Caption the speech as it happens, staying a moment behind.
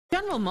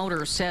General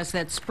Motors says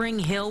that Spring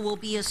Hill will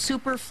be a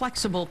super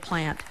flexible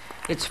plant.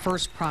 Its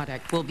first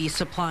product will be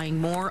supplying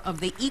more of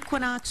the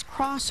Equinox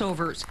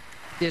crossovers.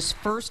 This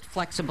first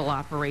flexible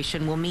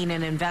operation will mean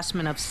an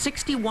investment of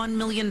 $61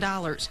 million.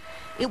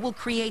 It will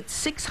create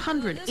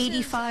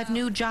 685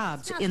 new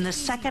jobs in the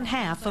second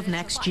half of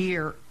next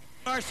year.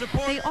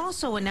 They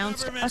also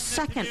announced a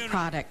second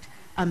product.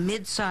 A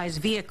mid-size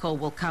vehicle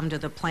will come to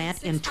the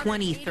plant in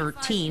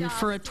 2013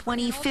 for a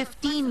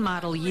 2015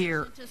 model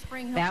year.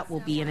 That will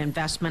be an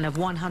investment of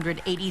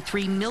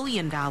 $183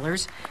 million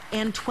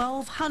and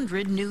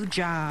 1,200 new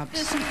jobs.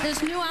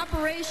 This new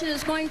operation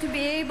is going to be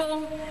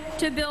able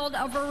to build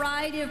a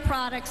variety of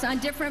products on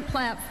different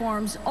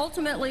platforms,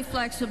 ultimately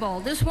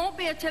flexible. This won't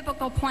be a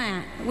typical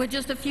plant with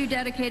just a few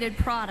dedicated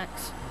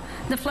products.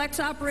 The flex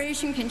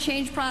operation can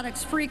change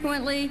products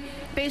frequently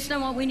based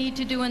on what we need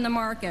to do in the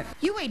market.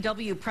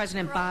 UAW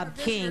President Bob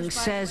King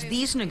says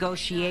these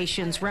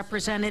negotiations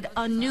represented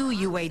a new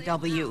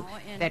UAW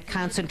that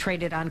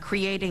concentrated on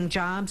creating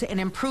jobs and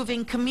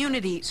improving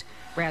communities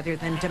rather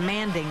than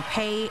demanding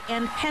pay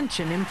and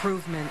pension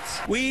improvements.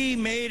 We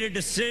made a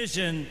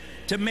decision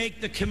to make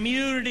the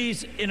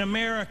communities in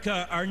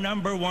America our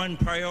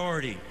 #1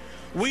 priority.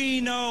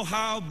 We know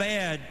how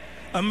bad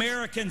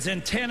Americans in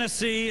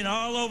Tennessee and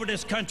all over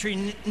this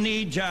country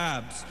need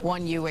jobs.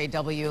 One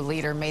UAW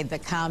leader made the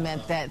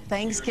comment that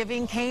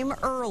Thanksgiving came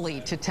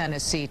early to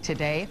Tennessee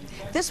today.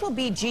 This will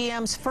be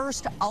GM's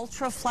first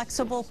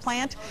ultra-flexible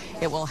plant.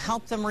 It will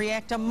help them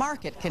react to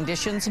market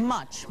conditions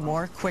much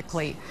more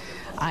quickly.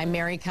 I'm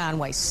Mary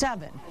Conway,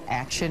 7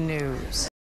 Action News.